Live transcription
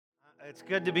It's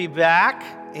good to be back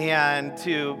and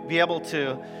to be able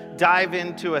to dive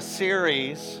into a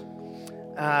series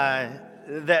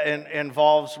that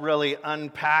involves really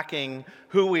unpacking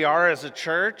who we are as a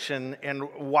church and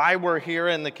why we're here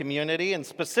in the community, and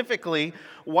specifically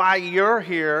why you're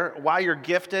here, why you're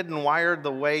gifted and wired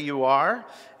the way you are,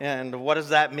 and what does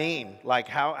that mean? Like,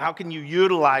 how can you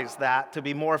utilize that to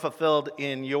be more fulfilled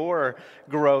in your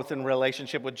growth and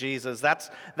relationship with Jesus?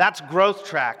 That's growth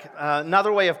track.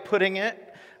 Another way of putting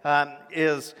it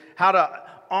is how to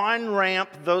on-ramp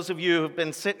those of you who've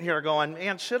been sitting here going,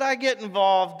 man, should I get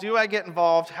involved? Do I get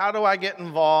involved? How do I get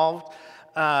involved?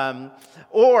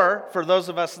 Or for those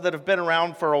of us that have been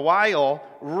around for a while,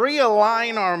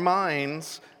 realign our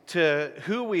minds to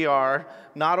who we are,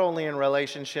 not only in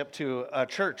relationship to a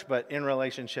church, but in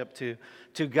relationship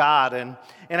to God. And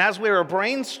as we were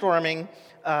brainstorming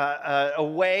a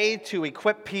way to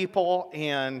equip people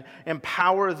and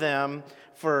empower them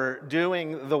for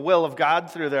doing the will of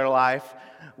God through their life,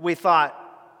 we thought,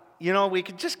 we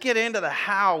could just get into the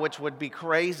how, which would be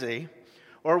crazy,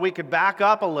 or we could back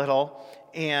up a little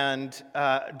and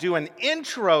do an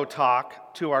intro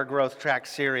talk to our Growth Track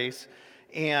series,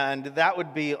 and that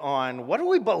would be on what do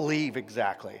we believe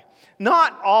exactly?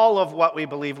 Not all of what we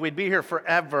believe. We'd be here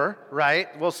forever, right?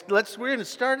 Well, we're going to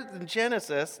start in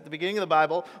Genesis, the beginning of the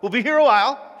Bible. We'll be here a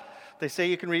while. They say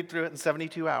you can read through it in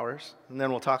 72 hours, and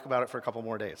then we'll talk about it for a couple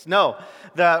more days. No,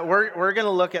 we're going to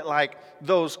look at like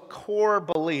those core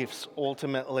beliefs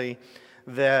ultimately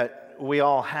that we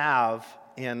all have,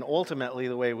 and ultimately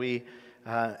the way we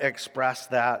express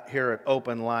that here at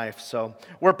Open Life. So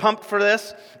we're pumped for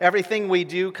this. Everything we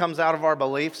do comes out of our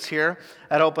beliefs here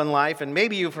at Open Life, and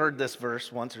maybe you've heard this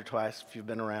verse once or twice if you've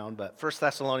been around, but 1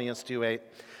 Thessalonians 2:8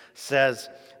 says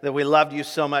that we loved you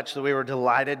so much that we were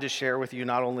delighted to share with you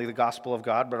not only the gospel of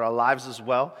God, but our lives as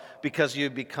well, because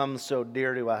you've become so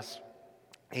dear to us.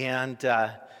 And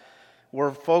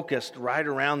we're focused right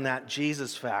around that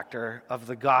Jesus factor of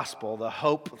the gospel, the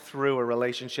hope through a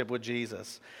relationship with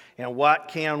Jesus. And what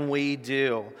can we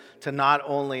do to not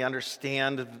only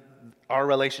understand our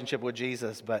relationship with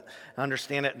Jesus, but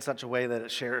understand it in such a way that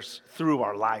it shares through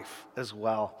our life as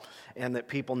well, and that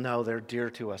people know they're dear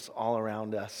to us all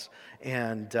around us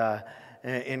and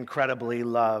incredibly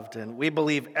loved. And we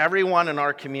believe everyone in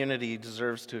our community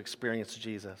deserves to experience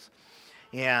Jesus.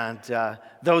 And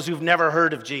those who've never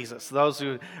heard of Jesus, those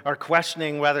who are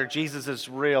questioning whether Jesus is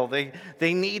real,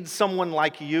 they need someone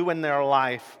like you in their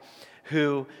life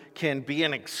who can be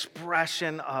an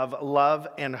expression of love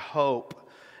and hope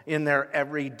in their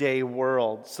everyday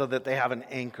world, so that they have an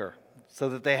anchor, so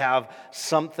that they have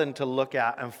something to look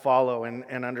at and follow and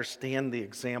understand the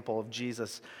example of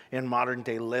Jesus in modern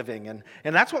day living. And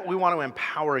that's what we want to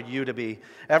empower you to be.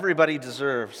 Everybody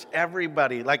deserves,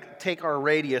 everybody, like take our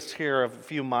radius here of a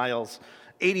few miles,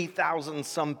 80,000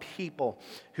 some people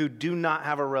who do not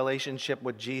have a relationship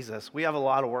with Jesus. We have a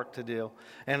lot of work to do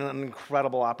and an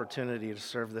incredible opportunity to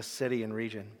serve this city and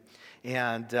region.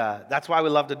 And that's why we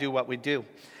love to do what we do.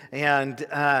 And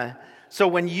so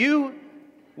when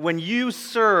you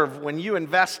serve, when you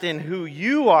invest in who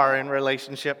you are in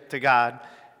relationship to God,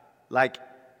 like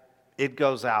it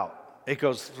goes out. It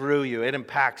goes through you. It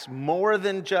impacts more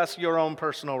than just your own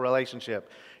personal relationship.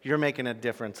 You're making a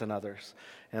difference in others.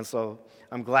 And so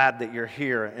I'm glad that you're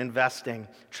here investing.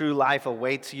 True life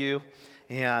awaits you.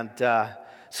 And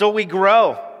so we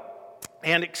grow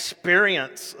and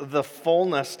experience the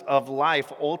fullness of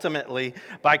life ultimately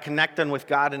by connecting with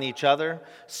God and each other,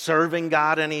 serving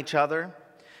God and each other,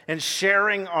 and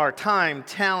sharing our time,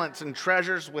 talents, and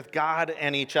treasures with God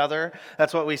and each other.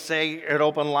 That's what we say at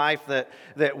Open Life,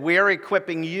 that we're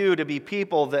equipping you to be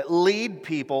people that lead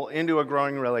people into a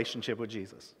growing relationship with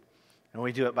Jesus. And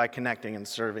we do it by connecting and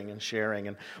serving and sharing.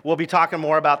 And we'll be talking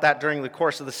more about that during the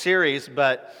course of the series,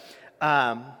 but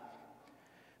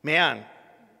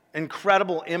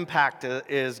incredible impact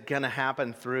is going to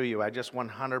happen through you. I just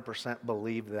 100%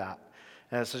 believe that.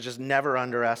 And so just never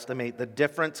underestimate the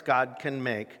difference God can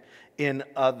make in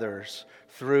others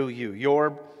through you.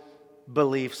 Your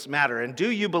beliefs matter. And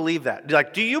do you believe that?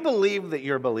 Like, do you believe that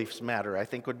your beliefs matter? I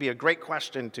think would be a great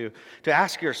question to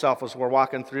ask yourself as we're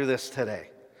walking through this today.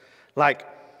 Like,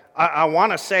 I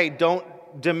want to say don't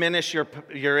diminish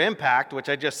your impact, which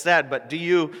I just said, but do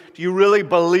you really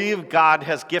believe God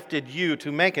has gifted you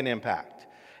to make an impact?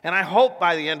 And I hope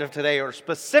by the end of today, or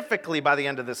specifically by the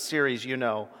end of this series,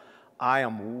 I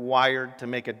am wired to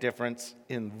make a difference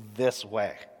in this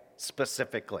way,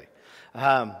 specifically.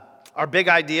 Our big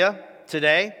idea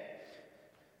today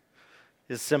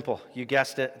is simple. You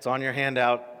guessed it. It's on your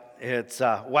handout. It's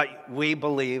what we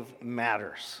believe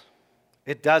matters.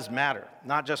 It does matter,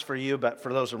 not just for you, but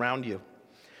for those around you.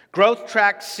 Growth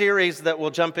Track series that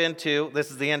we'll jump into, this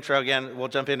is the intro again, we'll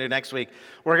jump into next week.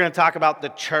 We're going to talk about the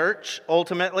church,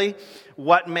 ultimately,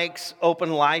 what makes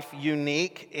Open Life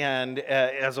unique and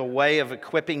as a way of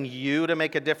equipping you to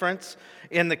make a difference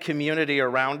in the community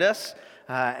around us.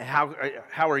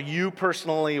 How are you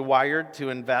personally wired to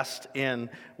invest in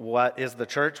what is the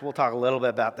church? We'll talk a little bit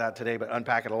about that today, but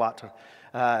unpack it a lot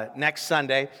next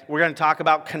Sunday. We're going to talk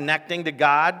about connecting to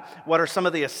God. What are some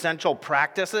of the essential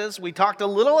practices? We talked a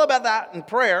little about that in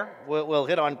prayer. We'll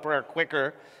hit on prayer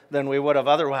quicker than we would have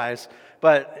otherwise.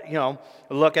 But,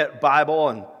 look at Bible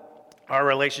and our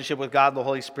relationship with God, the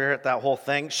Holy Spirit, that whole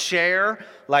thing. Share,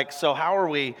 so how are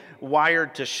we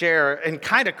wired to share? And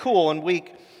kind of cool, in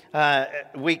week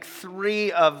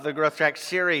 3 of the Growth Track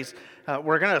series,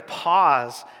 we're going to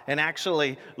pause and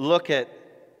actually look at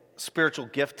spiritual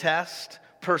gift test,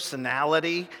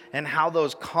 personality, and how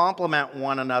those complement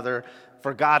one another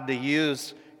for God to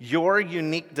use your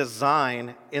unique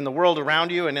design in the world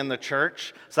around you and in the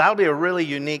church. So that'll be a really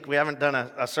unique, we haven't done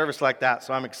a service like that,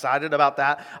 so I'm excited about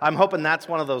that. I'm hoping that's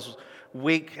one of those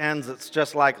weekends that's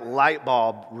just like light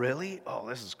bulb. Really? Oh,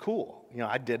 this is cool.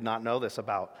 I did not know this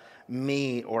about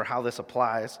me or how this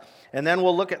applies. And then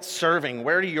we'll look at serving.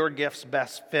 Where do your gifts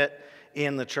best fit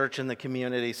in the church and the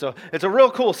community? So it's a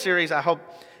real cool series. I hope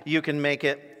you can make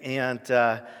it and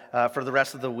for the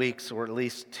rest of the weeks, or at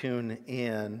least tune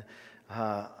in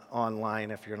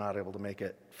online if you're not able to make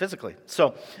it physically.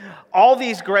 So all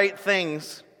these great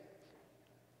things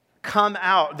come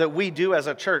out that we do as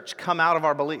a church, come out of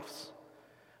our beliefs.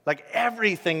 Like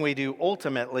everything we do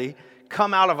ultimately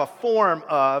come out of a form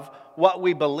of what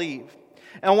we believe.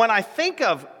 And when I think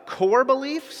of core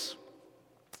beliefs,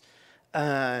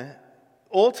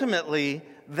 ultimately,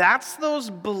 that's those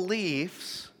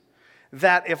beliefs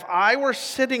that if I were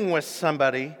sitting with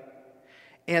somebody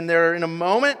and they're in a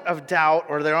moment of doubt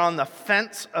or they're on the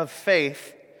fence of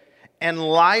faith and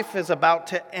life is about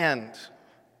to end,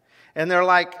 and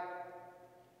they're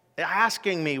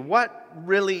asking me, what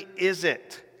really is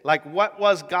it? What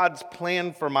was God's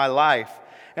plan for my life?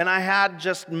 And I had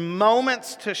just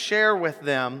moments to share with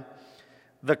them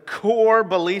the core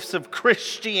beliefs of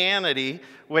Christianity,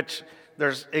 which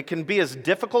it can be as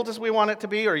difficult as we want it to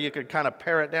be, or you could kind of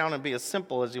pare it down and be as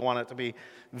simple as you want it to be.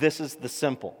 This is the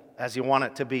simple, as you want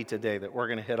it to be today, that we're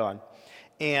going to hit on.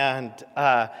 And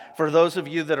for those of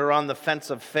you that are on the fence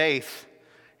of faith,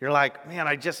 you're like, man,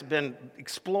 I just been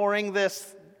exploring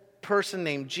this person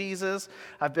named Jesus.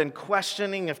 I've been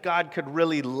questioning if God could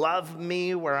really love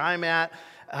me where I'm at.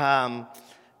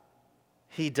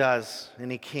 He does, and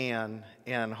He can,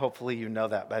 and hopefully you know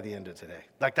that by the end of today.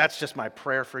 That's just my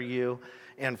prayer for you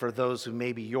and for those who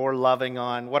maybe you're loving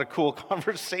on. What a cool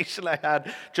conversation I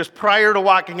had just prior to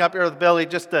walking up here with Billy,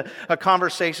 just a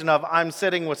conversation of I'm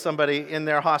sitting with somebody in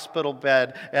their hospital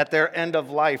bed at their end of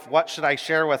life. What should I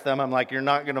share with them? I'm like, you're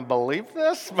not going to believe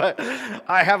this, but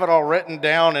I have it all written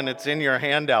down and it's in your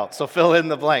handout. So fill in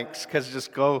the blanks, because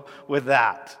just go with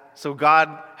that. So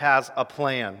God has a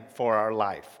plan for our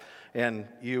life. And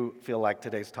you feel like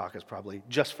today's talk is probably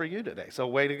just for you today. So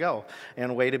way to go,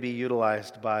 and way to be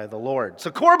utilized by the Lord.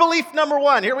 So core belief number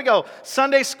 1, here we go.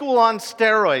 Sunday school on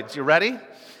steroids. You ready?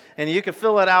 And you can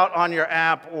fill it out on your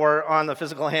app or on the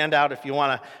physical handout if you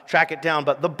want to track it down.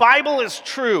 But the Bible is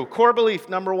true. Core belief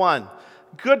number 1.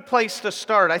 Good place to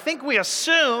start. I think we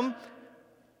assume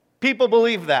people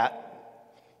believe that.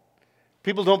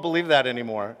 People don't believe that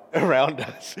anymore around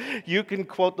us. You can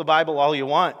quote the Bible all you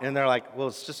want, and they're like, well,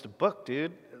 it's just a book,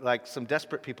 dude. Some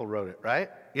desperate people wrote it, right?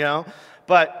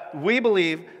 But we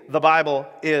believe the Bible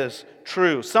is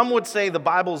true. Some would say the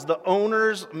Bible's the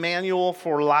owner's manual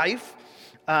for life.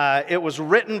 It was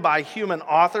written by human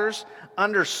authors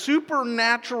under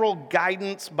supernatural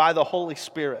guidance by the Holy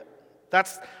Spirit.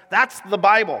 That's the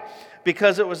Bible.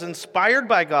 Because it was inspired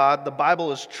by God, the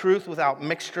Bible is truth without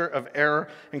mixture of error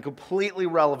and completely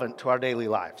relevant to our daily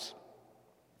lives.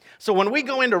 So when we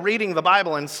go into reading the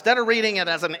Bible, instead of reading it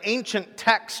as an ancient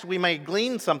text we may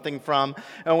glean something from,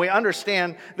 and we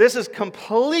understand this is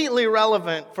completely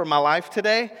relevant for my life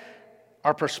today,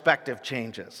 our perspective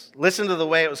changes. Listen to the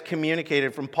way it was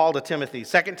communicated from Paul to Timothy.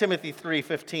 2 Timothy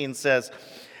 3:15 says,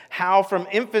 how from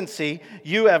infancy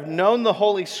you have known the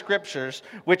Holy Scriptures,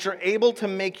 which are able to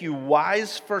make you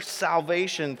wise for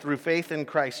salvation through faith in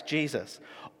Christ Jesus.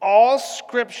 All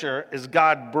Scripture is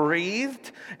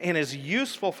God-breathed and is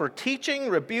useful for teaching,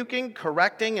 rebuking,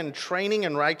 correcting, and training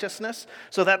in righteousness,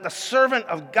 so that the servant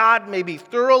of God may be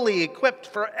thoroughly equipped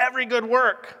for every good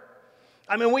work.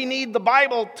 We need the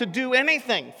Bible to do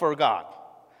anything for God.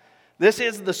 This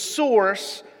is the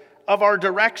source of our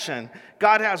direction.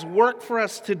 God has work for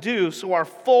us to do, so our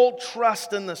full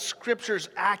trust in the Scripture's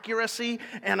accuracy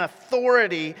and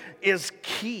authority is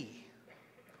key.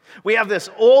 We have this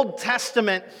Old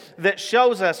Testament that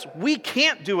shows us we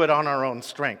can't do it on our own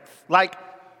strength. Like,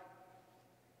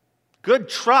 good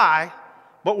try,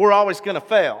 but we're always going to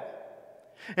fail.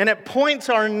 And it points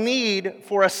our need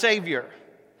for a Savior.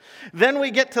 Then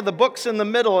we get to the books in the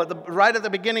middle, right at the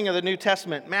beginning of the New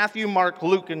Testament, Matthew, Mark,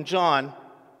 Luke, and John.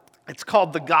 It's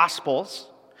called the Gospels.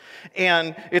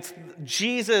 And it's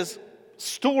Jesus'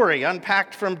 story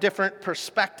unpacked from different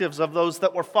perspectives of those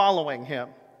that were following him.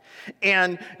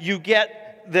 And you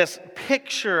get this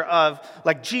picture of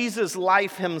like Jesus'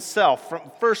 life himself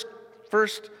from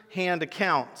first-hand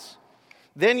accounts.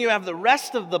 Then you have the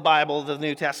rest of the Bible, the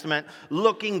New Testament,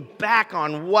 looking back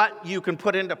on what you can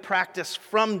put into practice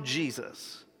from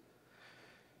Jesus.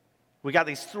 We got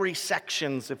these three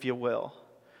sections, if you will.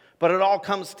 But it all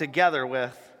comes together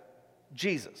with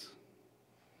Jesus.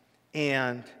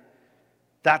 And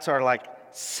that's our like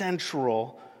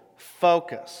central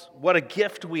focus. What a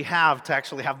gift we have to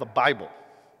actually have the Bible.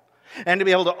 And to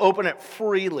be able to open it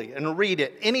freely and read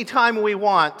it anytime we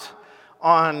want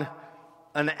on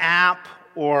an app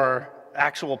or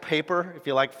actual paper. If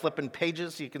you like flipping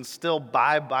pages, you can still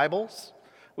buy Bibles,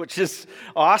 which is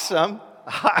awesome.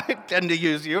 I tend to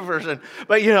use YouVersion.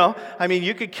 But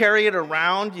you could carry it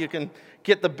around. You can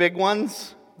get the big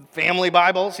ones, family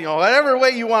Bibles, whatever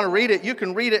way you want to read it, you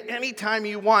can read it anytime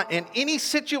you want. In any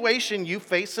situation you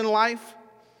face in life,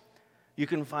 you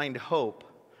can find hope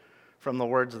from the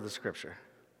words of the Scripture.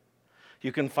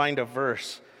 You can find a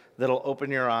verse that'll open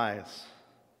your eyes.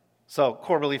 So,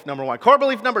 core belief number one. Core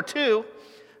belief number two,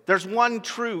 there's one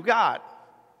true God.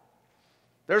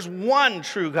 There's one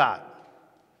true God.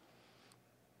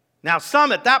 Now,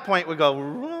 some at that point would go,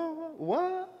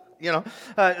 what?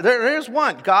 There is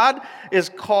one. God is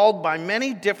called by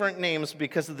many different names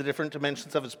because of the different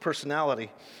dimensions of his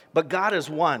personality. But God is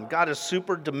one. God is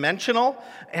superdimensional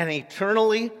and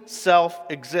eternally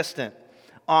self-existent.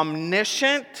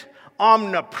 Omniscient,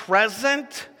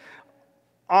 omnipresent,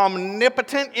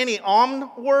 omnipotent. Any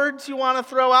words you want to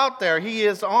throw out there? He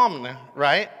is omni,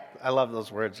 right? I love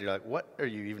those words. You're like, what are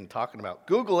you even talking about?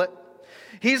 Google it.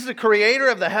 He's the creator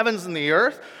of the heavens and the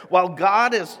earth. While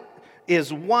God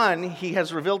is one, he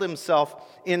has revealed himself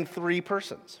in three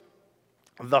persons: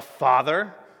 the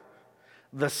Father,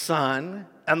 the Son,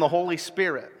 and the Holy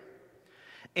Spirit.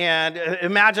 And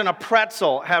imagine a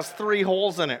pretzel has three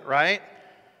holes in it, right?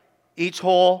 Each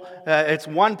hole, it's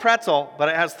one pretzel, but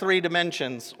it has three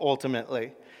dimensions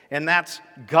ultimately. And that's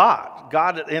God.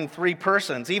 God in three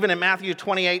persons. Even in Matthew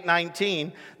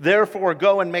 28:19, therefore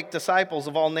go and make disciples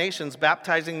of all nations,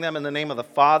 baptizing them in the name of the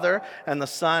Father and the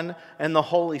Son and the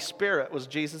Holy Spirit was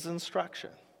Jesus'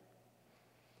 instruction.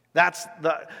 That's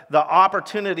the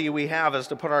opportunity we have is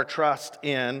to put our trust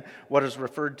in what is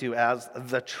referred to as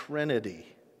the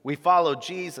Trinity. We follow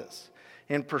Jesus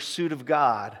in pursuit of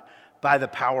God by the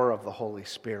power of the Holy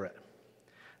Spirit.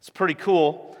 It's pretty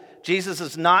cool. Jesus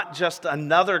is not just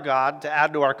another God to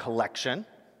add to our collection,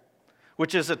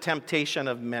 which is a temptation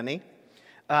of many.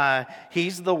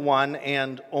 He's the one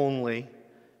and only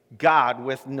God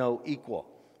with no equal.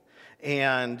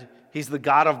 And he's the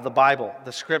God of the Bible,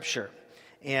 the Scripture.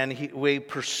 And we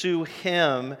pursue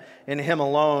him and him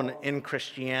alone in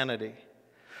Christianity.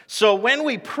 So when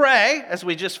we pray, as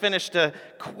we just finished a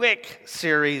quick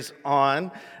series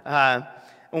on,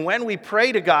 when we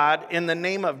pray to God in the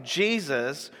name of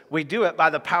Jesus, we do it by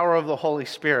the power of the Holy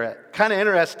Spirit. Kind of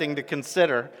interesting to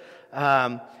consider,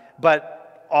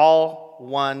 but all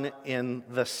one in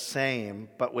the same,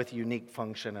 but with unique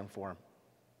function and form.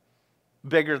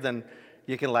 Bigger than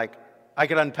you can I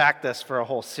could unpack this for a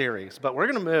whole series, but we're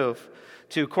going to move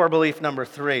to core belief number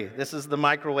 3. This is the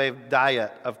microwave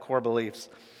diet of core beliefs.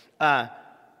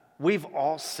 We've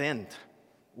all sinned.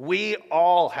 We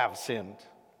all have sinned.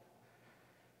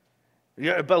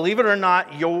 Believe it or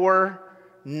not, you're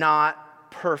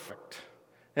not perfect.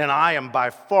 And I am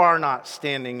by far not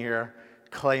standing here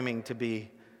claiming to be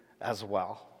as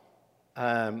well.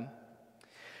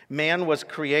 Man was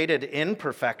created in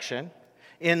perfection,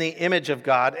 in the image of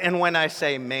God. And when I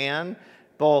say man,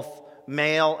 both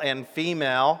male and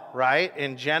female, right?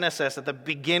 In Genesis, at the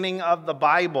beginning of the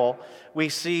Bible, we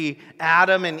see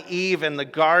Adam and Eve in the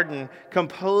garden,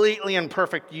 completely in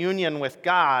perfect union with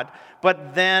God,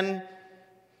 but then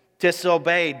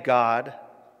disobeyed God,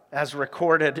 as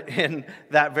recorded in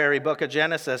that very book of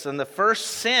Genesis. And the first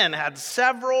sin had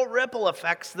several ripple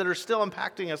effects that are still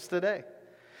impacting us today.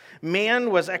 Man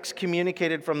was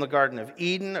excommunicated from the Garden of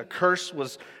Eden. A curse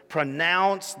was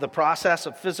pronounced. The process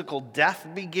of physical death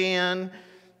began.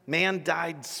 Man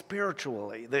died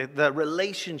spiritually. The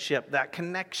relationship, that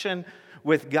connection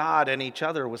with God and each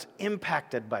other was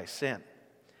impacted by sin.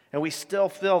 And we still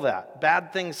feel that.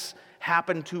 Bad things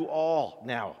happen to all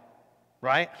now,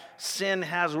 right? Sin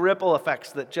has ripple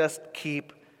effects that just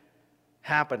keep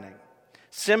happening.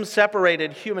 Sin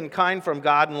separated humankind from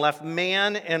God and left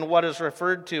man in what is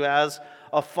referred to as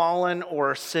a fallen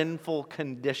or sinful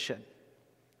condition.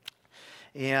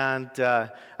 And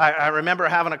I remember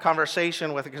having a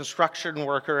conversation with a construction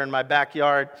worker in my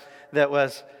backyard that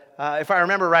was, if I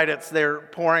remember right, they're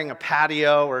pouring a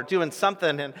patio or doing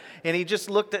something, and he just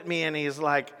looked at me and he's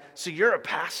like, "So you're a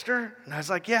pastor?" And I was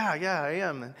like, yeah, I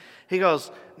am. And he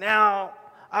goes, "Now,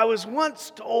 I was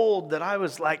once told that I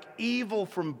was like evil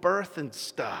from birth and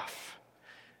stuff."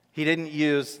 He didn't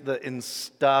use the "and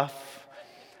stuff"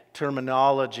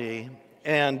 terminology,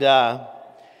 and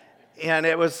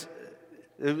it was,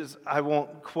 I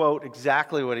won't quote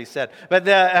exactly what he said, but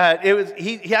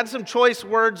he had some choice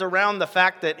words around the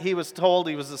fact that he was told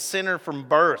he was a sinner from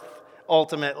birth,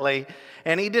 ultimately,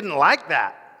 and he didn't like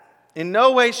that. In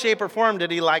no way, shape, or form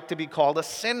did he like to be called a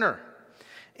sinner.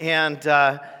 And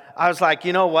I was like,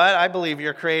 you know what? I believe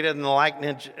you're created in the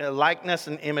likeness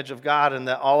and image of God, and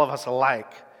that all of us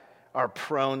alike are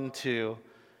prone to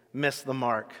miss the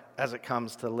mark as it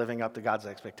comes to living up to God's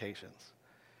expectations.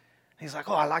 He's like,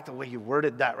 "Oh, I like the way you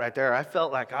worded that right there. I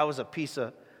felt like I was a piece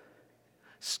of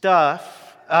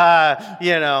stuff,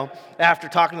 after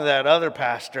talking to that other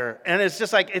pastor." And it's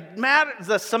just like, it matters.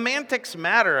 The semantics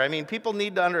matter. I mean, people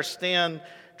need to understand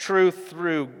truth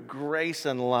through grace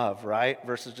and love, right?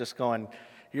 Versus just going,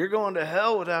 "You're going to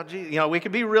hell without Jesus." We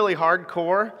can be really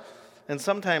hardcore and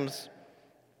sometimes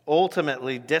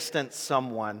ultimately distance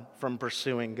someone from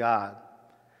pursuing God.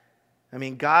 I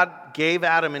mean, God gave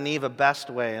Adam and Eve a best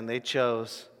way, and they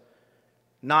chose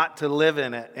not to live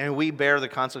in it, and we bear the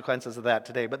consequences of that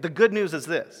today. But the good news is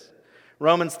this.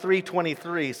 Romans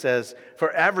 3:23 says,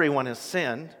 "For everyone has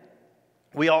sinned.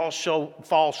 We all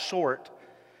fall short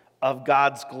of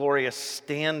God's glorious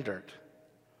standard."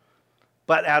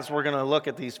 But as we're going to look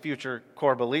at these future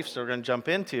core beliefs that we're going to jump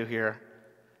into here,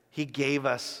 He gave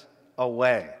us a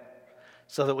way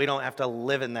so that we don't have to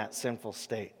live in that sinful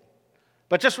state.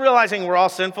 But just realizing we're all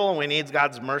sinful and we need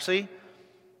God's mercy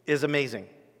is amazing.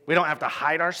 We don't have to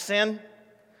hide our sin.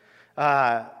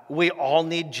 We all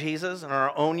need Jesus in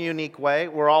our own unique way.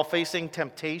 We're all facing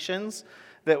temptations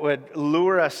that would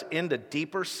lure us into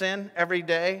deeper sin every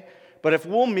day. But if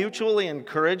we'll mutually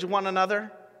encourage one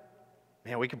another,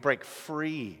 man, we could break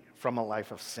free from a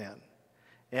life of sin.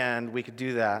 And we could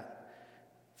do that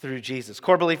through Jesus.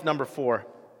 Core belief number 4,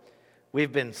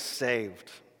 we've been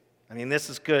saved. I mean, this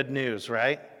is good news,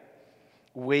 right?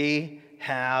 We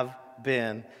have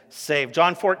been saved.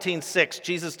 John 14:6,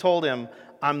 Jesus told him,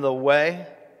 "I'm the way,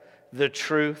 the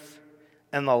truth,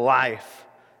 and the life.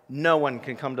 No one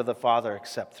can come to the Father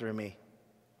except through me."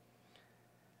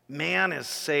 Man is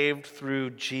saved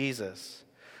through Jesus.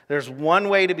 There's one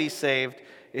way to be saved.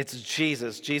 It's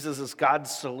Jesus. Jesus is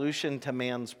God's solution to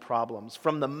man's problems.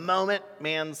 From the moment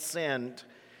man sinned,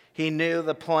 He knew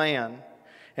the plan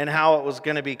and how it was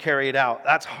going to be carried out.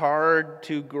 That's hard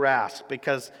to grasp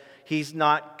because He's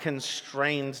not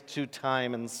constrained to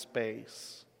time and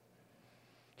space.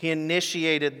 He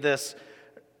initiated this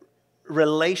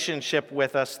relationship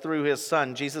with us through His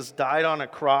Son. Jesus died on a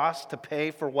cross to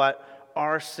pay for what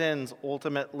our sins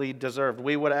ultimately deserved.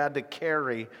 We would have had to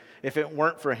carry if it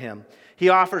weren't for Him. He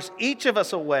offers each of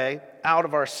us a way out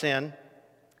of our sin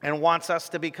and wants us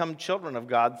to become children of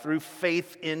God through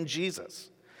faith in Jesus.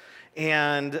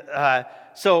 And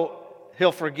so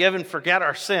He'll forgive and forget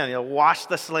our sin. He'll wash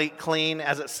the slate clean,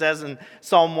 as it says in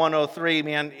Psalm 103.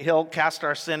 Man, He'll cast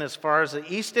our sin as far as the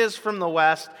east is from the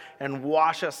west and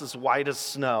wash us as white as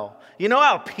snow. You know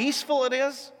how peaceful it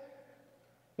is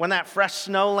when that fresh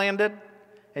snow landed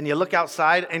and you look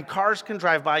outside and cars can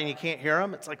drive by and you can't hear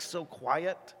them? It's like so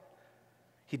quiet.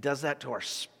 He does that to our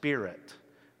spirit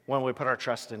when we put our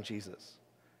trust in Jesus.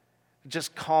 It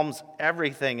just calms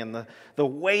everything, and the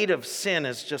weight of sin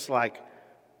is just like,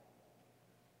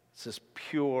 it's this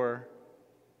pure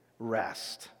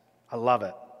rest. I love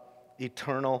it.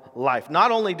 Eternal life.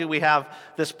 Not only do we have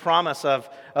this promise of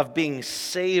being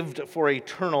saved for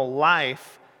eternal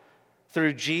life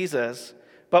through Jesus,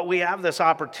 but we have this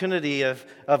opportunity of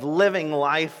living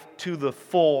life to the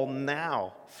full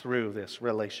now through this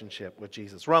relationship with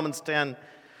Jesus. Romans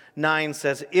 10:9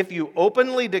 says, "If you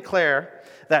openly declare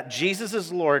that Jesus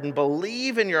is Lord and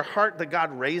believe in your heart that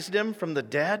God raised Him from the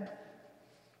dead,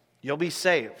 you'll be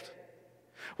saved."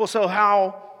 Well, so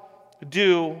how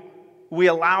do we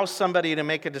allow somebody to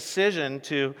make a decision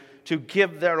to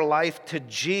give their life to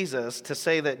Jesus, to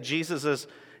say that Jesus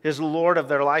is Lord of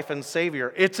their life and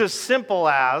Savior. It's as simple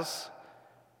as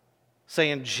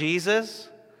saying, Jesus,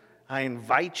 I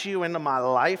invite you into my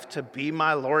life to be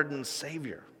my Lord and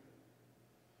Savior.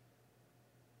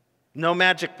 No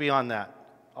magic beyond that.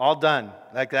 All done.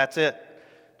 Like, that's it.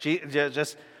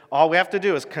 Just all we have to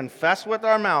do is confess with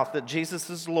our mouth that Jesus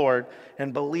is Lord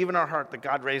and believe in our heart that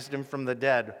God raised him from the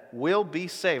dead. We'll be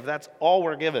saved. That's all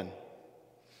we're given.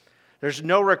 There's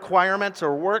no requirements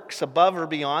or works above or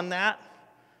beyond that.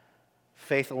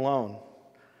 Faith alone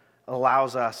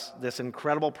allows us this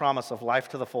incredible promise of life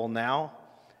to the full now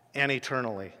and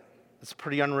eternally. It's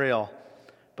pretty unreal,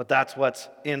 but that's what's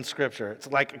in Scripture. It's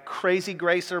like a crazy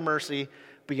grace or mercy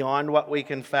beyond what we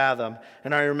can fathom.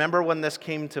 And I remember when this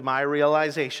came to my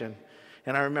realization,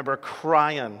 and I remember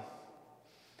crying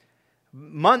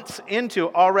months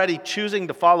into already choosing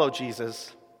to follow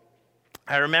Jesus.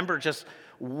 I remember just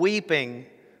weeping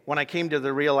when I came to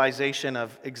the realization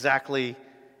of exactly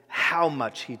how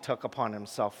much he took upon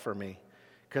himself for me.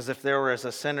 Because if there was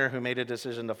a sinner who made a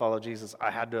decision to follow Jesus,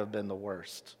 I had to have been the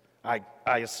worst. I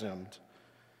assumed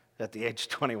at the age of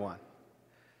 21.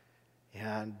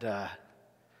 And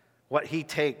what he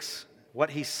takes, what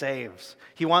he saves,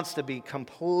 he wants to be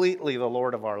completely the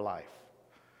Lord of our life.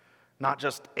 Not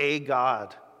just a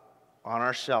God on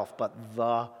our shelf, but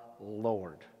the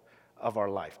Lord of our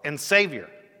life and Savior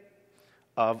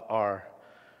of our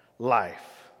life.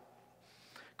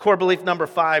 Core belief number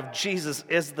 5, Jesus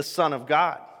is the Son of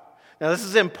God. Now, this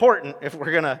is important if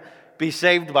we're going to be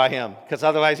saved by him, because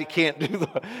otherwise he can't do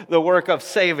the work of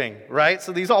saving, right?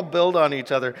 So these all build on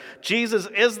each other. Jesus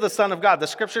is the Son of God. The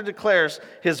Scripture declares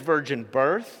his virgin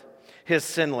birth, his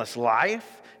sinless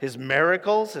life, his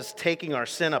miracles, his taking our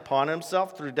sin upon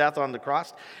himself through death on the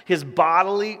cross, his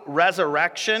bodily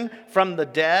resurrection from the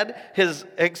dead, his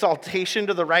exaltation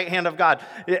to the right hand of God.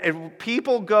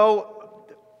 People go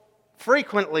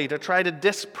frequently to try to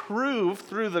disprove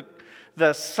through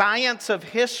the science of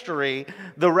history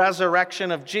the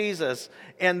resurrection of Jesus.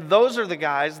 And those are the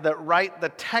guys that write the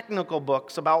technical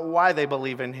books about why they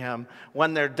believe in him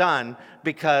when they're done,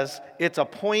 because it's a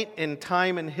point in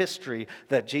time in history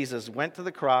that Jesus went to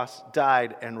the cross,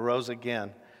 died, and rose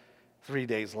again 3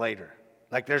 days later.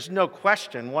 Like, there's no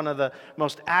question, one of the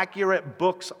most accurate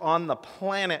books on the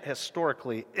planet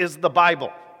historically is the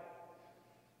Bible.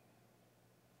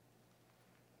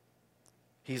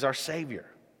 He's our Savior.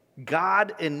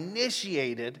 God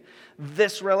initiated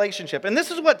this relationship. And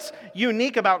this is what's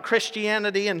unique about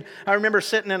Christianity. And I remember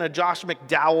sitting in a Josh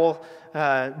McDowell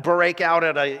breakout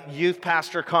at a youth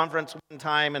pastor conference one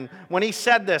time. And when he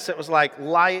said this, it was like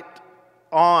light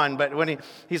on. But when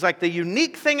he's like, the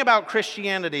unique thing about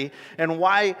Christianity and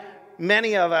why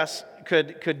many of us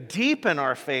could deepen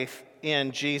our faith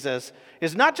in Jesus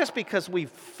is not just because we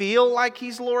feel like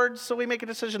he's Lord, so we make a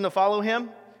decision to follow him.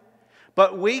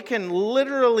 But we can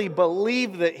literally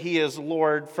believe that he is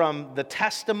Lord from the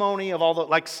testimony of all the,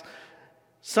 like,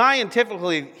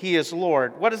 scientifically he is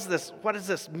Lord. What does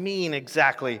this mean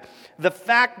exactly? The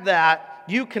fact that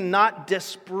you cannot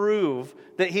disprove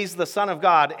that he's the Son of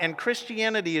God, and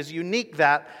Christianity is unique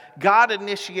that God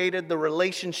initiated the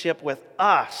relationship with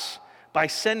us by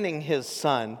sending his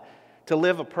Son to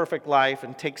live a perfect life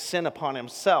and take sin upon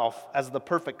himself as the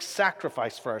perfect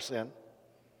sacrifice for our sin.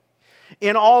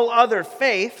 In all other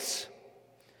faiths,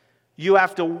 you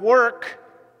have to work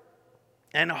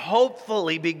and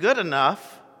hopefully be good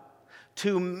enough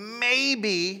to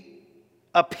maybe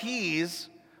appease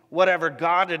whatever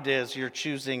God it is you're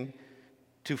choosing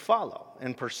to follow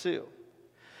and pursue.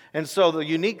 And so the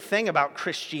unique thing about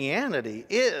Christianity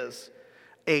is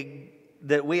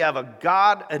that we have a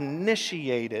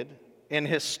God-initiated and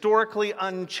historically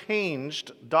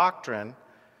unchanged doctrine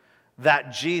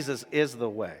that Jesus is the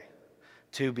way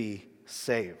to be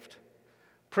saved.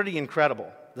 Pretty incredible,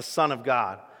 the Son of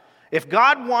God. If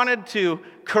God wanted to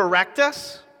correct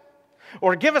us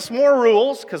or give us more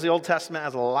rules, because the Old Testament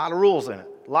has a lot of rules in it,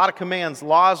 a lot of commands,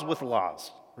 laws with laws,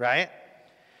 right?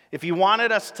 If he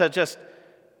wanted us to just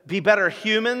be better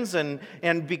humans and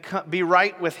be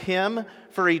right with him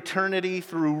for eternity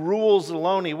through rules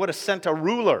alone, he would have sent a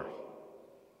ruler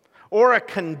or a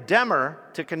condemner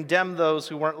to condemn those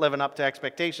who weren't living up to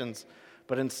expectations.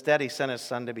 But instead, he sent his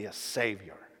Son to be a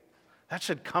Savior. That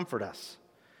should comfort us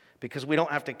because we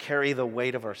don't have to carry the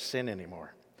weight of our sin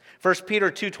anymore. 1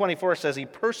 Peter 2:24 says he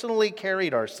personally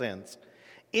carried our sins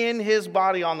in his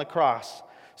body on the cross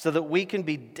so that we can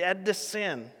be dead to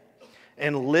sin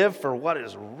and live for what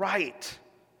is right.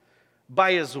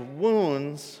 By his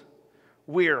wounds,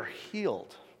 we are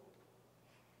healed.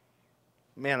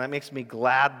 Man, that makes me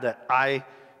glad that I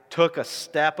took a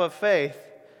step of faith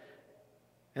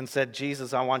and said,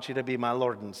 Jesus, I want you to be my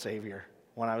Lord and Savior,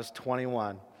 when I was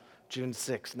 21, June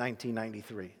 6,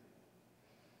 1993.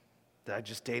 I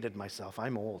just dated myself.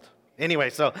 I'm old. Anyway,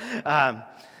 so,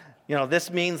 this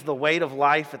means the weight of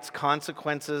life, its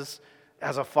consequences.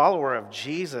 As a follower of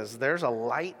Jesus, there's a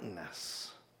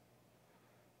lightness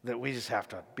that we just have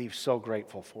to be so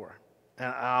grateful for. And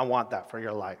I want that for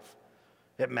your life.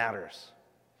 It matters.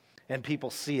 And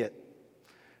people see it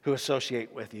who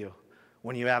associate with you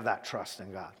when you have that trust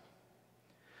in God.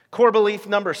 Core belief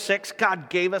number 6, God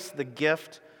gave us the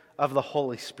gift of the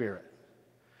Holy Spirit.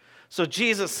 So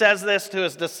Jesus says this to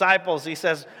his disciples. He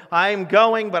says, I am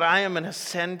going, but I am going to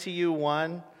send to you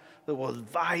one that will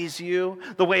advise you.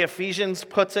 The way Ephesians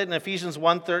puts it in Ephesians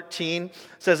 1:13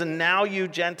 says, and now you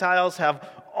Gentiles have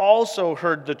also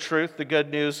heard the truth, the good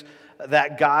news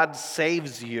that God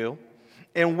saves you.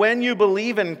 And when you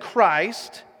believe in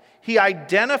Christ, he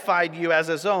identified you as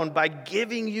his own by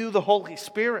giving you the Holy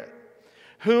Spirit,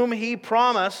 whom he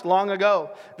promised long ago.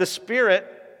 The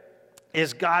Spirit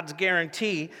is God's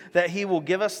guarantee that he will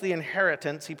give us the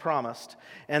inheritance he promised,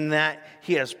 and that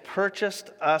he has purchased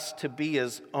us to be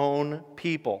his own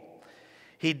people.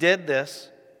 He did this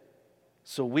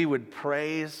so we would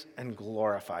praise and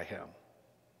glorify him.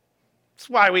 That's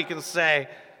why we can say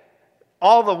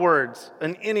all the words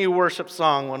in any worship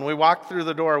song. When we walk through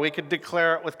the door, we could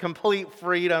declare it with complete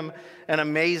freedom and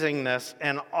amazingness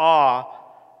and awe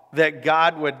that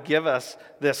God would give us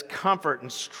this comfort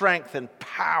and strength and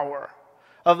power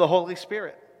of the Holy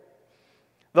Spirit.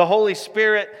 The Holy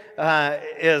Spirit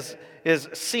is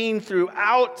seen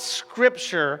throughout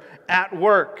Scripture at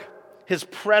work. His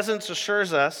presence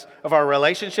assures us of our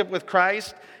relationship with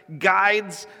Christ,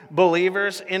 guides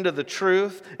believers into the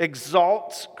truth,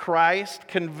 exalts Christ,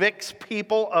 convicts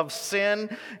people of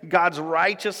sin. God's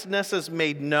righteousness is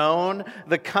made known.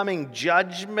 The coming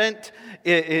judgment,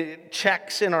 it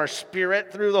checks in our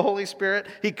spirit through the Holy Spirit.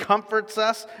 He comforts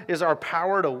us, is our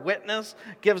power to witness,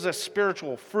 gives us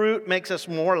spiritual fruit, makes us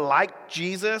more like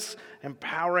Jesus,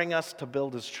 empowering us to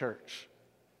build his church.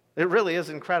 It really is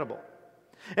incredible.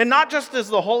 And not just is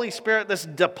the Holy Spirit this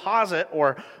deposit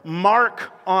or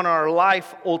mark on our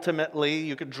life ultimately.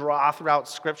 You could draw throughout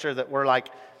Scripture that we're like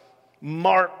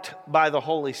marked by the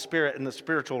Holy Spirit in the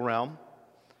spiritual realm.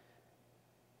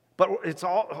 But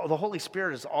the Holy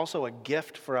Spirit is also a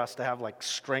gift for us to have like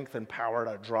strength and power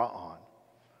to draw on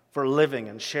for living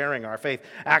and sharing our faith.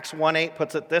 Acts 1:8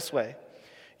 puts it this way.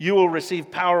 You will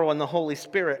receive power when the Holy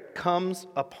Spirit comes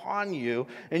upon you,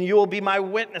 and you will be my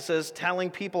witnesses, telling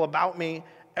people about me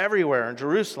everywhere in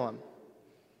Jerusalem.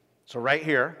 So right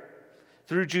here,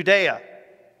 through Judea,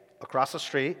 across the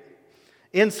street,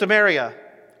 in Samaria,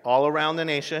 all around the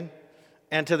nation,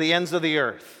 and to the ends of the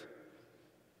earth,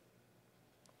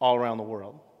 all around the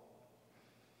world.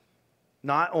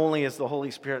 Not only is the Holy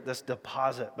Spirit this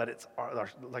deposit, but it's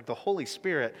like the Holy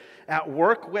Spirit at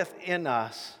work within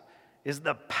us is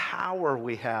the power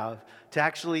we have to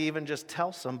actually even just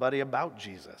tell somebody about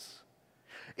Jesus.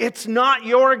 It's not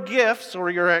your gifts or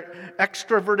your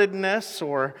extrovertedness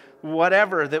or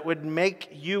whatever that would make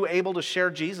you able to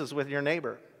share Jesus with your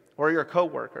neighbor or your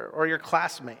coworker or your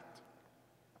classmate.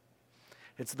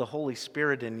 It's the Holy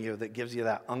Spirit in you that gives you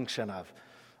that unction of,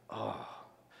 oh,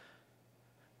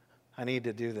 I need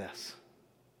to do this.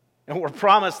 And we're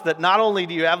promised that not only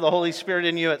do you have the Holy Spirit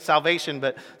in you at salvation,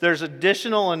 but there's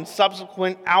additional and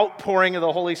subsequent outpouring of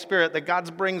the Holy Spirit that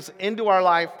God brings into our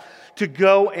life to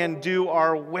go and do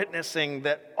our witnessing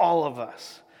that all of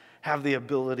us have the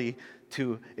ability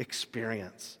to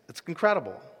experience. It's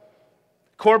incredible.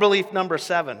 Core belief number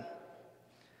 7.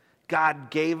 God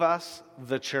gave us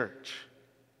the church.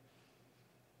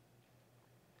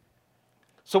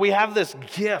 So we have this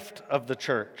gift of the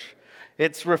church.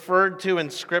 It's referred to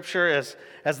in Scripture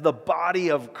as the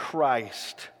body of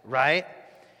Christ, right?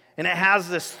 And it has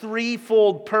this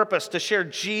threefold purpose: to share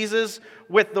Jesus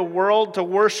with the world, to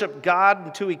worship God,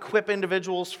 and to equip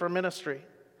individuals for ministry.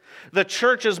 The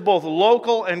church is both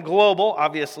local and global,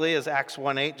 obviously, as Acts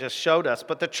 1:8 just showed us.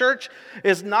 But the church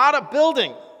is not a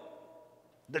building.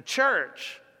 The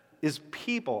church is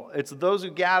people. It's those who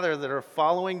gather that are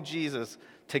following Jesus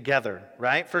together,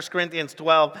 right? 1 Corinthians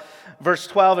 12, verse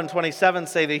 12 and 27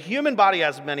 say, the human body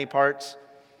has many parts,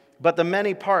 but the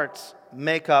many parts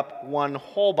make up one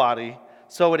whole body.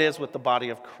 So it is with the body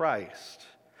of Christ.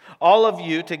 All of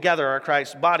you together are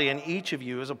Christ's body, and each of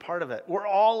you is a part of it. We're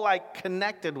all like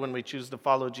connected when we choose to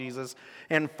follow Jesus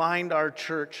and find our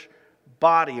church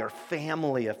body or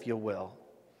family, if you will.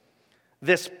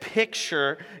 This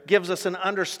picture gives us an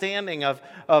understanding of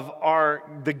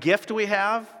the gift we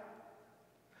have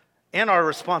and our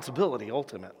responsibility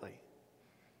ultimately.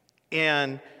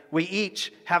 And we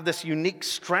each have this unique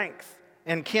strength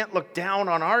and can't look down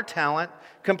on our talent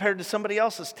compared to somebody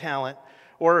else's talent.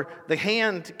 Or the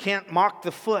hand can't mock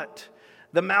the foot.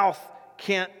 The mouth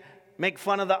can't make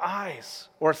fun of the eyes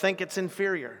or think it's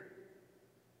inferior.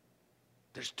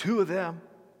 There's two of them.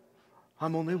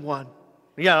 I'm only one.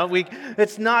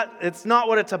 It's not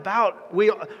what it's about.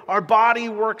 Our body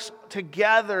works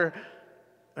together,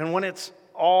 and when it's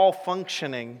all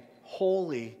functioning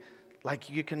wholly, like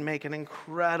you can make an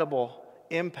incredible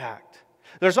impact.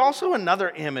 There's also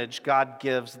another image God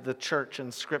gives the church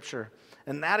in Scripture,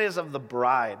 and that is of the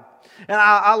bride. And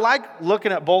I like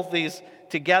looking at both these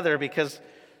together because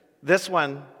this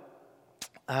one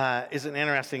is an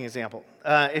interesting example.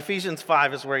 Ephesians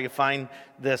 5 is where you find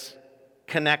this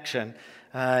connection.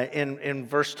 In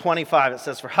verse 25, it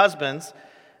says, "For husbands,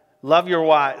 love your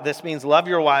wives." This means love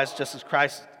your wives just as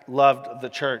Christ loved the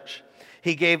church.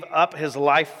 He gave up his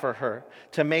life for her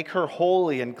to make her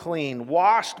holy and clean,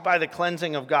 washed by the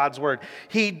cleansing of God's word.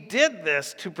 He did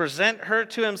this to present her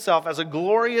to himself as a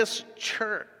glorious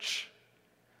church.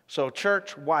 So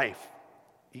church, wife.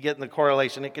 You get in the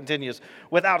correlation. It continues.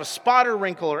 "Without a spot or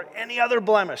wrinkle or any other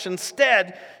blemish.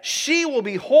 Instead, she will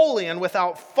be holy and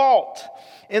without fault.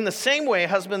 In the same way,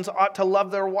 husbands ought to love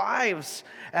their wives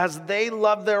as they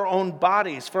love their own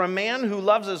bodies. For a man who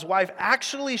loves his wife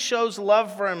actually shows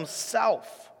love for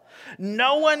himself.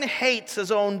 No one hates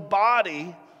his own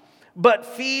body, but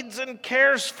feeds and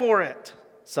cares for it."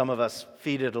 Some of us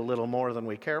feed it a little more than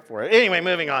we care for it. Anyway,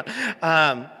 moving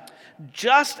on.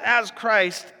 "Just as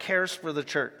Christ cares for the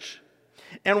church.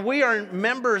 And we are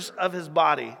members of his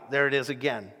body." There it is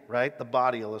again, right? The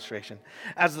body illustration.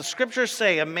 "As the scriptures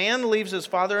say, a man leaves his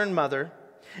father and mother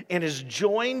and is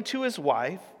joined to his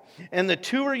wife, and the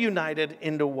two are united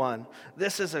into one.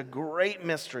 This is a great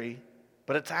mystery,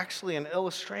 but it's actually an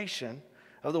illustration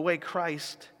of the way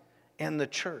Christ and the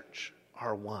church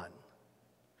are one."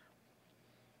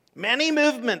 Many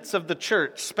movements of the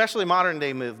church, especially modern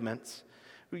day movements,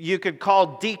 you could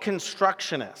call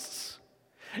deconstructionists.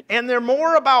 And they're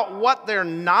more about what they're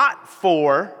not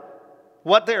for,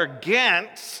 what they're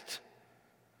against,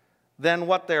 than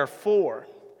what they're for.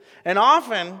 And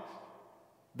often,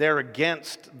 they're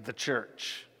against the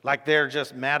church. Like they're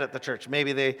just mad at the church.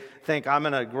 Maybe they think, I'm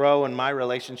going to grow in my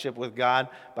relationship with God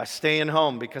by staying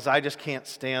home because I just can't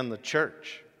stand the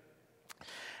church.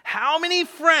 How many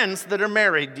friends that are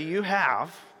married do you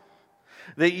have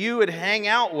that you would hang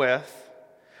out with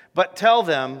but tell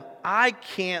them, I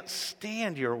can't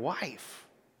stand your wife?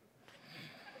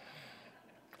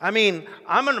 I mean,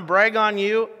 I'm going to brag on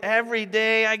you every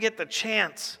day I get the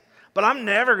chance, but I'm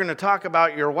never going to talk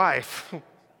about your wife.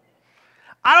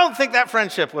 I don't think that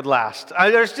friendship would last.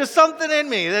 There's just something in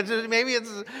me. Maybe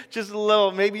it's just a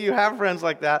little, maybe you have friends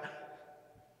like that.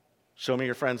 Show me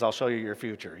your friends, I'll show you your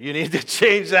future. You need to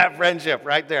change that friendship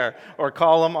right there or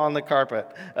call them on the carpet.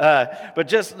 But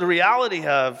just the reality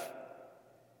of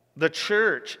the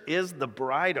church is the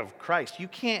bride of Christ. You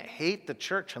can't hate the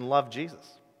church and love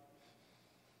Jesus.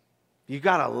 You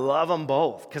got to love them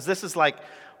both because this is like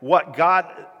what God,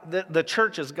 the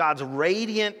church is God's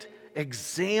radiant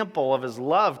example of his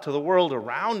love to the world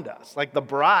around us, like the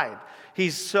bride.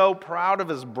 He's so proud of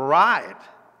his bride.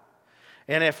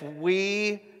 And if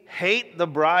we hate the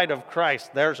bride of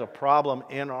Christ, there's a problem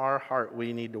in our heart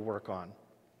we need to work on.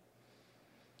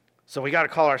 So we got to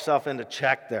call ourselves into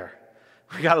check there.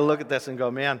 We got to look at this and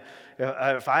go, man,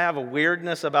 if I have a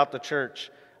weirdness about the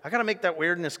church, I got to make that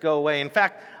weirdness go away. In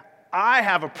fact, I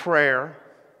have a prayer.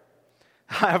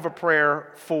 I have a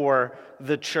prayer for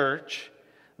the church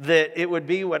that it would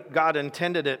be what God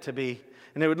intended it to be.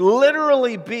 And it would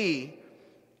literally be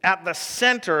at the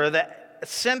center, the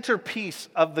centerpiece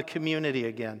of the community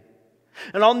again.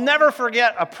 And I'll never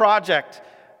forget a project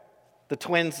the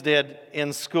twins did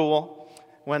in school.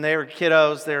 When they were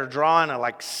kiddos, they were drawing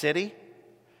a city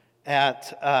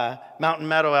at Mountain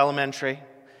Meadow Elementary.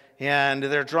 And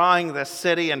they're drawing the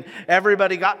city, and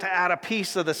everybody got to add a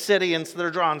piece of the city, and so they're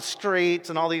drawing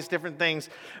streets and all these different things.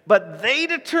 But they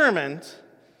determined,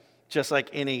 just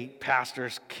like any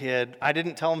pastor's kid, I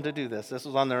didn't tell them to do this. This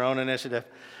was on their own initiative.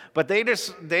 But they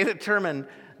determined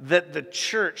that the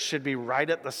church should be right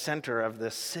at the center of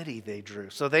this city they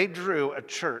drew. So they drew a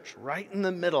church right in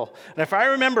the middle. And if I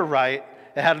remember right,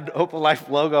 it had an Opal Life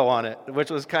logo on it,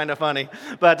 which was kind of funny.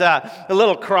 But a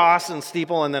little cross and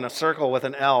steeple and then a circle with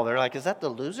an L. They're like, is that the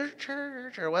loser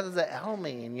church? Or what does the L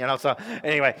mean? So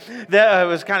anyway, it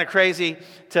was kind of crazy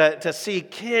to see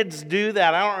kids do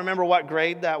that. I don't remember what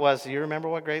grade that was. Do you remember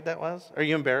what grade that was? Are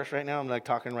you embarrassed right now? I'm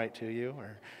talking right to you.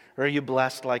 Or are you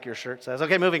blessed like your shirt says?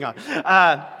 Okay, moving on.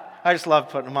 I just love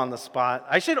putting them on the spot.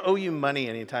 I should owe you money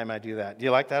anytime I do that. Do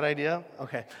you like that idea?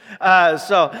 Okay.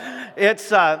 So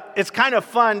it's kind of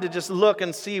fun to just look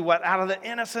and see what, out of the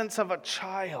innocence of a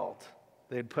child,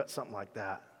 they'd put something like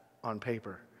that on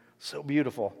paper. So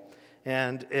beautiful.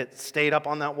 And it stayed up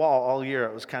on that wall all year.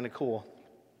 It was kind of cool.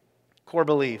 Core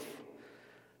belief,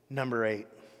 number 8.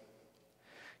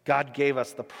 God gave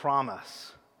us the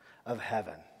promise of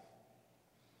heaven.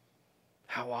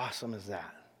 How awesome is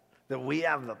that? That we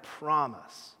have the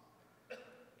promise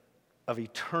of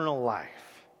eternal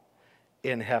life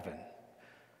in heaven.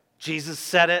 Jesus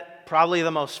said it, probably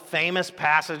the most famous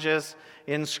passages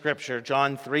in Scripture,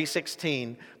 John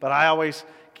 3:16, but I always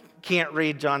can't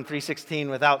read John 3:16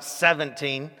 without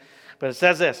 17. But it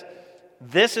says this,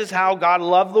 "This is how God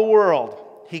loved the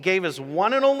world. He gave his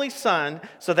one and only Son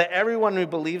so that everyone who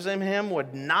believes in him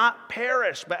would not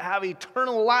perish but have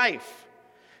eternal life.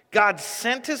 God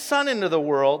sent his Son into the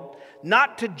world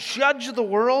not to judge the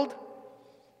world,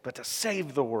 but to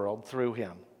save the world through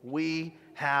him." We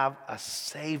have a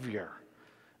Savior,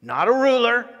 not a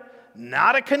ruler,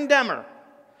 not a condemner,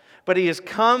 but he has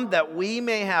come that we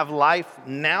may have life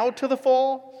now to the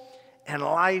full and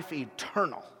life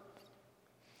eternal.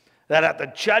 That at the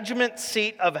judgment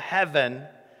seat of heaven,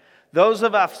 those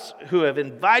of us who have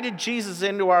invited Jesus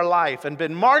into our life and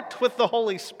been marked with the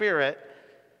Holy Spirit,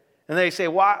 and they say,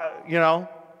 "Why,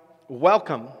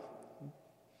 welcome,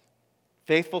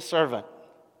 faithful servant,"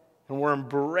 and we're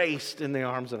embraced in the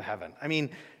arms of heaven. I mean,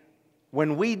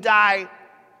 when we die,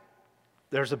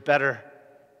 there's a better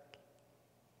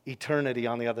eternity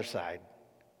on the other side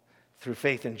through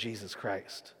faith in Jesus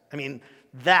Christ. I mean,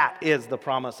 that is the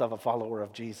promise of a follower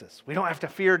of Jesus. We don't have to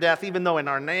fear death, even though in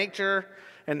our nature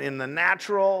and in the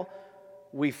natural,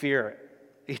 we fear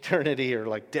it, eternity or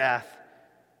like death.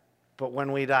 But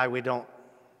when we die, we don't.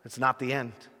 It's not the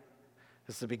end.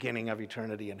 It's the beginning of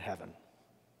eternity in heaven.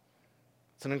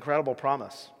 It's an incredible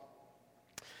promise.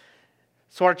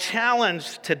 So our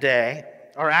challenge today,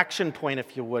 our action point,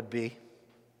 if you would be,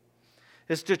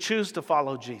 is to choose to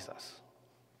follow Jesus.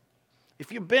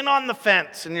 If you've been on the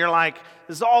fence and you're like,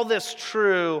 is all this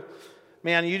true?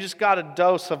 Man, you just got a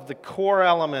dose of the core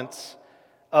elements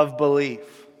of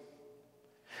belief.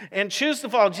 And choose to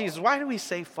follow Jesus. Why do we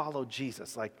say follow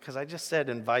Jesus? Because I just said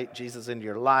invite Jesus into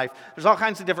your life. There's all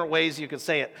kinds of different ways you could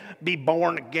say it. Be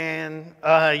born again.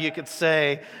 You could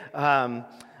say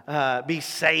be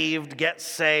saved, get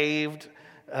saved,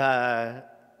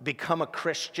 become a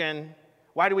Christian.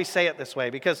 Why do we say it this way?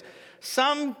 Because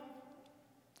some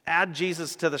add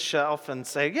Jesus to the shelf and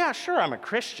say, yeah, sure, I'm a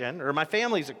Christian, or my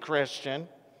family's a Christian.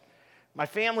 My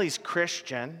family's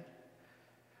Christian.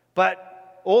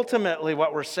 But ultimately,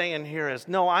 what we're saying here is,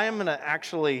 no, I am going to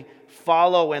actually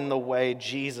follow in the way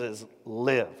Jesus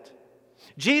lived.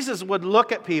 Jesus would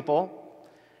look at people.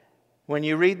 When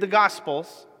you read the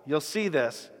Gospels, you'll see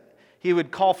this. He would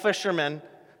call fishermen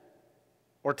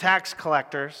or tax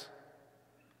collectors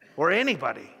or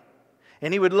anybody,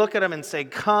 and he would look at them and say,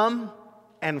 "Come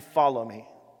and follow me."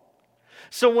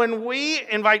 So when we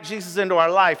invite Jesus into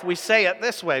our life, we say it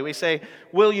this way. We say,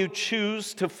 will you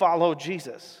choose to follow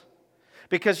Jesus?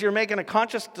 Because you're making a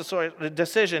conscious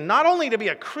decision not only to be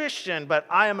a Christian, but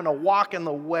I am going to walk in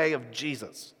the way of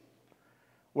Jesus.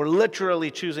 We're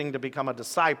literally choosing to become a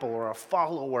disciple or a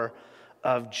follower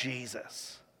of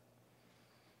Jesus.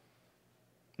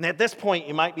 And at this point,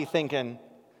 you might be thinking,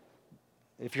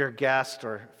 if you're a guest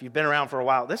or if you've been around for a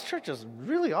while, this church is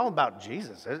really all about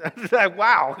Jesus.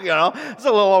 Wow, it's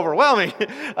a little overwhelming.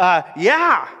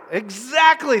 Yeah,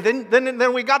 exactly.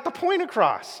 Then we got the point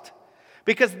across.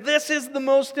 Because this is the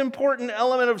most important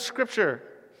element of Scripture,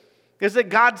 is that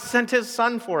God sent his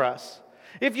Son for us.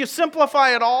 If you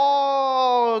simplify it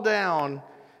all down,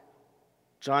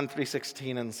 John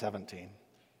 3:16 and 17.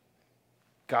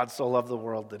 God so loved the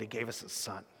world that he gave us his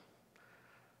Son,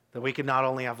 that we can not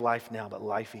only have life now, but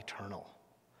life eternal.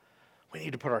 We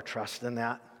need to put our trust in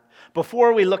that.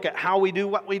 Before we look at how we do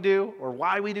what we do or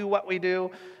why we do what we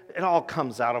do, it all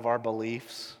comes out of our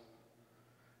beliefs.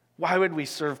 Why would we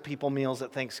serve people meals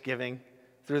at Thanksgiving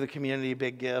through the Community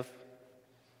Big Give?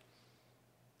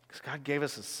 Because God gave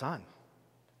us his Son.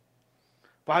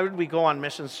 Why would we go on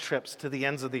missions trips to the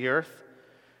ends of the earth?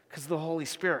 Because the Holy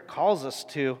Spirit calls us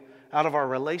to out of our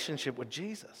relationship with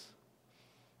Jesus.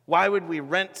 Why would we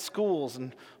rent schools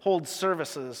and hold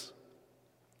services,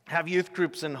 have youth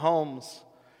groups in homes,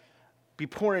 be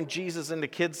pouring Jesus into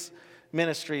kids'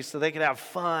 ministries so they could have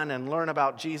fun and learn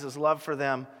about Jesus' love for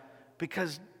them?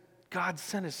 Because God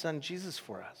sent his Son Jesus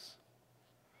for us.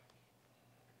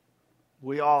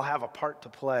 We all have a part to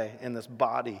play in this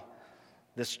body,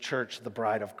 this church, the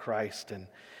bride of Christ.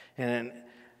 And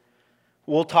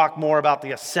We'll talk more about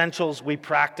the essentials we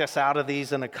practice out of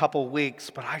these in a couple weeks,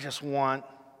 but I just want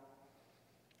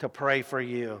to pray for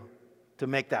you to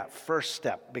make that first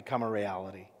step become a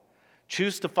reality.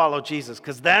 Choose to follow Jesus,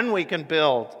 because then we can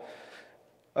build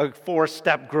a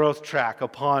 4-step growth track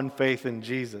upon faith in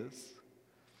Jesus.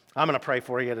 I'm going to pray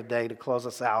for you today to close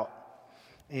us out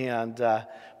and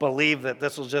believe that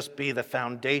this will just be the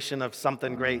foundation of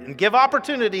something great and give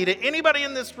opportunity to anybody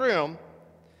in this room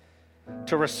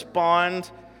to respond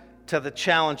to the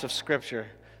challenge of Scripture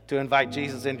to invite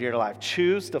Jesus into your life.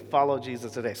 Choose to follow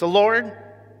Jesus today. So, Lord,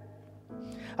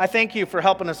 I thank you for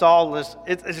helping us all.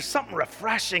 There's something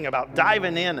refreshing about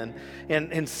diving in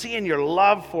and seeing your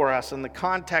love for us in the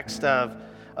context of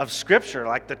Scripture,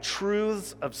 like the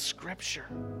truths of Scripture.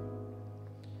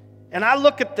 And I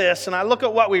look at this and I look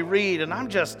at what we read, and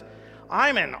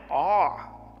I'm in awe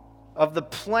of the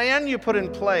plan you put in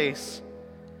place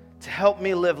to help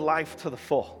me live life to the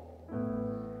full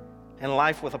and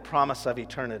life with a promise of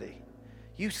eternity.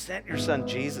 You sent your son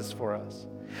Jesus for us.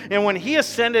 And when he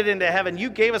ascended into heaven, you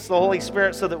gave us the Holy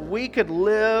Spirit so that we could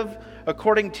live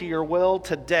according to your will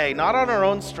today, not on our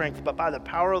own strength, but by the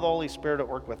power of the Holy Spirit at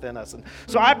work within us. And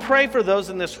so I pray for those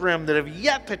in this room that have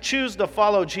yet to choose to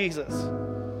follow Jesus.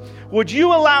 Would you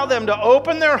allow them to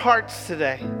open their hearts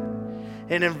today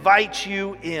and invite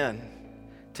you in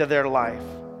to their life?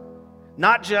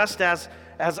 Not just as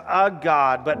a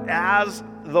God, but as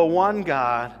the one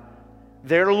God,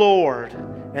 their Lord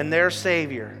and their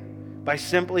Savior, by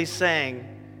simply saying,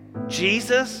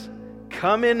 Jesus,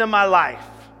 come into my life.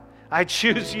 I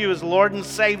choose you as Lord and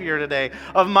Savior today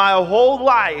of my whole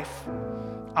life.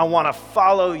 I want to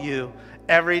follow you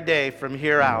every day from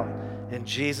here out. In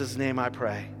Jesus' name I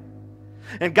pray.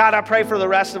 And God, I pray for the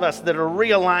rest of us that are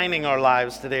realigning our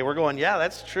lives today. We're going, yeah,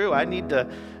 that's true. I need to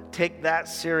take that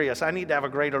serious. I need to have a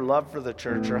greater love for the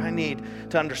church, or I need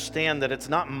to understand that it's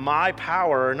not my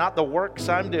power or not the works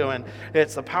I'm doing.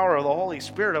 It's the power of the Holy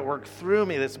Spirit at work through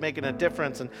me that's making a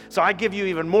difference. And so I give you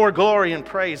even more glory and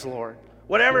praise, Lord.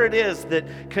 Whatever it is that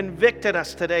convicted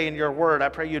us today in your word, I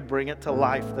pray you'd bring it to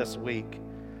life this week.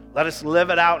 Let us live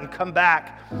it out and come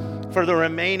back for the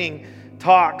remaining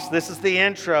talks. This is the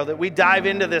intro that we dive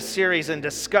into this series and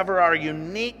discover our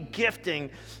unique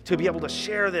gifting to be able to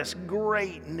share this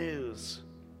great news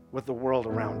with the world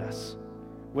around us,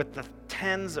 with the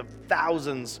tens of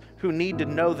thousands who need to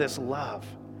know this love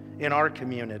in our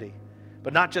community,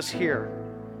 but not just here,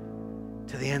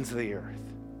 to the ends of the earth.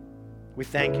 We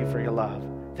thank you for your love.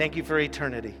 Thank you for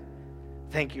eternity.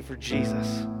 Thank you for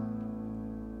Jesus.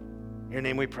 In your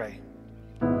name we pray.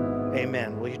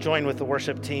 Amen. Will you join with the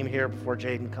worship team here before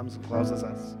Jaden comes and closes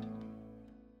us?